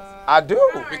 I do.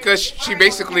 Because she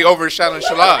basically overshadowed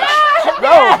Solange.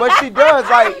 No, but she does.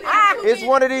 Like, it's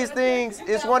one of these things.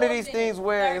 It's one of these things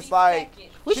where it's like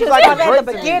We she's should like have a started at Drake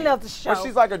the to me. beginning of the show. But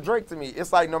she's like a Drake to me.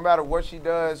 It's like no matter what she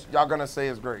does, y'all gonna say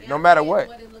it's great. No matter what.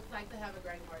 What it looks like to have a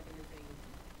great marketing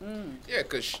team. Yeah,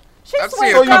 because She's I've seen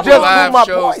switched a So you couple just live proved my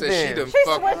shows point that then. she done She's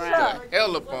fucked switched up. the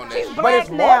hell up on that. She's shit. But it's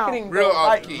black now. marketing, Real though. off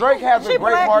Like key. Drake has She a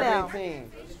great black marketing now.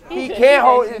 team. He He said can't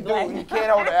hold she's it, black. dude. He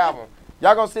can't hold the album.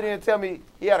 Y'all gonna sit here and tell me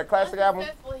he had a classic album?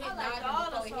 Successful hit not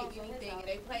before it hit anything. And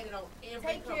they played it on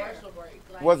every commercial break.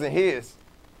 Like, Wasn't his.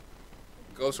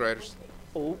 Ghostwriters.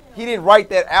 He didn't write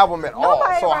that album at all.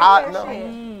 Nobody So write how? that No. shit.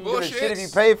 Give a Bullshit. shit if he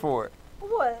paid for it,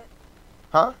 What?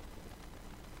 huh?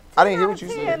 I didn't hear what you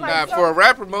Yeah, said. like Nah, so- for a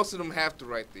rapper, most of them have to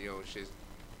write their own shit.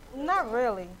 Not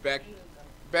really. Back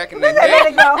in the Let day.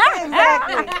 it go.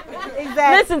 Exactly.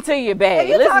 Exactly. Listen to your If bag.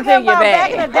 you Listen talking to your about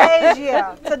back in the bag. days,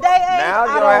 yeah. Today ain't. Now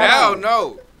I you don't have-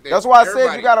 know. No. That's why I said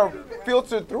Everybody- you gotta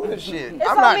filter through the shit. It's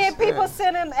I'm so not. many people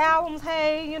sending albums,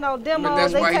 hey, you know, demos. But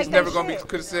that's they why take he's their never gonna be shit.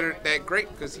 considered that great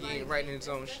because he ain't writing his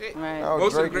own shit. Right. No,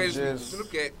 Most of the Drake is greatest just- you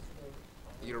look at,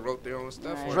 you done wrote their own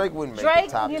stuff. Right. for Drake wouldn't make Drake,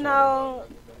 the top you 10. know,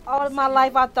 all of my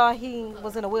life I thought he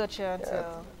was in a wheelchair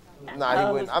until. Nah,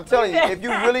 he wouldn't. I'm telling you, if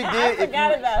you really did, if forgot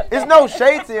you, about it's no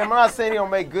shade to him. I'm not saying he don't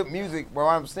make good music, but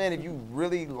I'm saying if you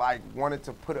really like wanted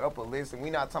to put up a list, and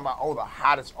we're not talking about the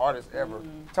hottest artist ever,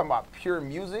 talking about pure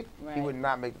music, he Right. would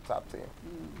not make the top 10.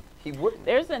 He wouldn't.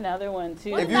 There's another one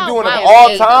too. If you about doing it Wale? all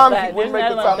But time, he There's wouldn't make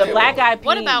the another top one. 10. The Black Eyed Peas.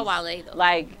 What about Wale though?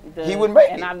 Like the, He wouldn't make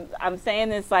and it. I'm saying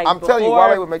this like I'm telling you, before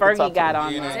Wale would make the Fergie top got 10.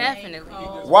 on there. Definitely.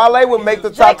 Wale would make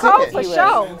the J. top Cole 10. for He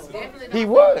sure. He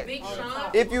would. Big Sean.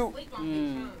 If you, Sleep on Big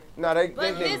Sean. no, they But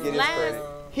didn't this get his last- credit.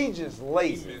 He just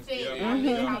lazy.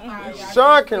 Mm-hmm.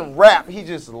 Sean can rap. He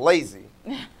just lazy.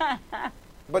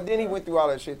 But then he went through all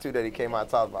that shit too that he came out and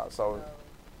talked about. So,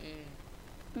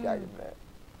 you gotta give him that.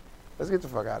 Let's get the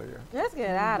fuck out of here. Let's get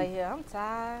out of here. I'm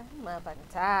tired. I'm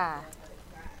motherfucking tired.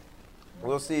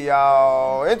 We'll see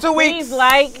y'all in 2 weeks. Please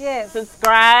like, Yes.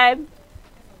 subscribe,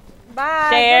 Bye.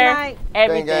 share, Good night.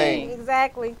 everything. gang.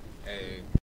 Exactly. Hey.